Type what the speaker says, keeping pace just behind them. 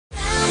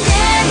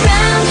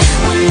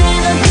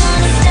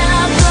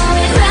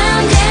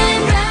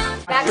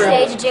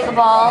Jingle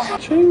Ball.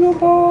 Jingle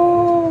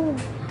Ball.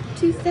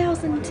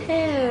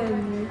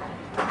 2010.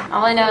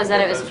 All I know is that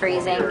it was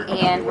freezing,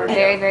 and we're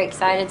very, very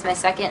excited. It's my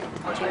second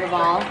Jingle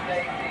Ball,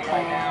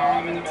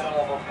 and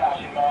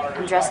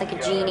I'm dressed like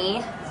a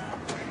genie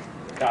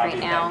right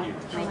now.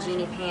 My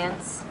genie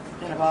pants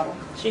in a bottle.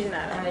 She's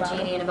not. I'm a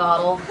genie in a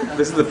bottle.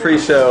 This is the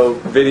pre-show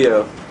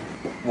video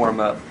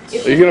warm-up.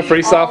 Are you gonna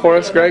freestyle for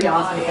us, Greg?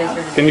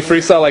 Can you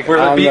freestyle like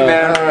Where's the beat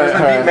man? Where's the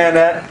Alright. beat man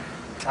at?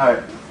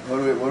 Alright,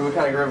 what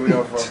kind of groove are we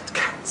going for?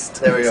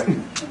 There we go.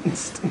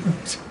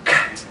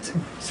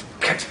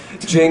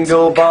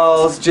 Jingle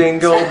balls,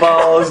 jingle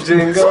all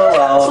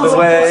the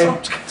way.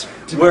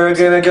 We're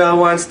gonna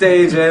go on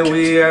stage and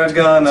we are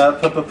gonna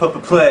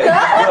play.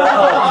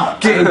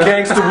 Getting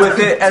gangster with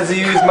it as I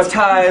use my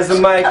tie as a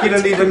mic. You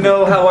don't even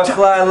know how I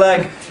fly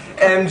like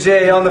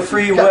MJ on the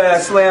freeway. I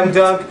slam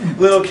dunk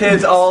little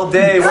kids all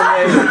day when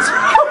they.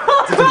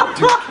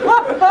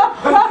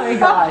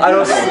 I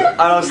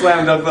don't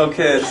slam dunk little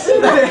kids,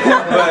 but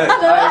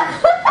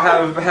I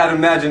have had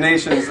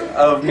imaginations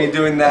of me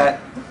doing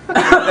that. Them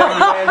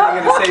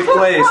landing in a safe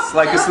place,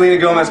 like a Selena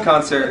Gomez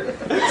concert.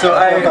 So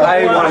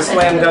I want to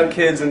slam dunk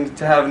kids and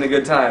to having a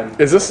good time.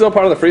 Is this still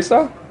part of the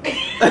freestyle?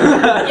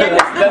 Yeah,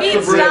 because the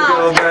beat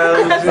stopped.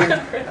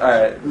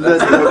 Alright.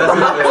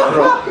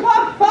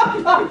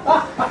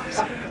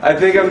 I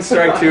think I'm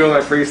strike 2 on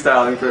my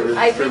freestyling privilege.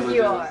 I think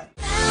you are.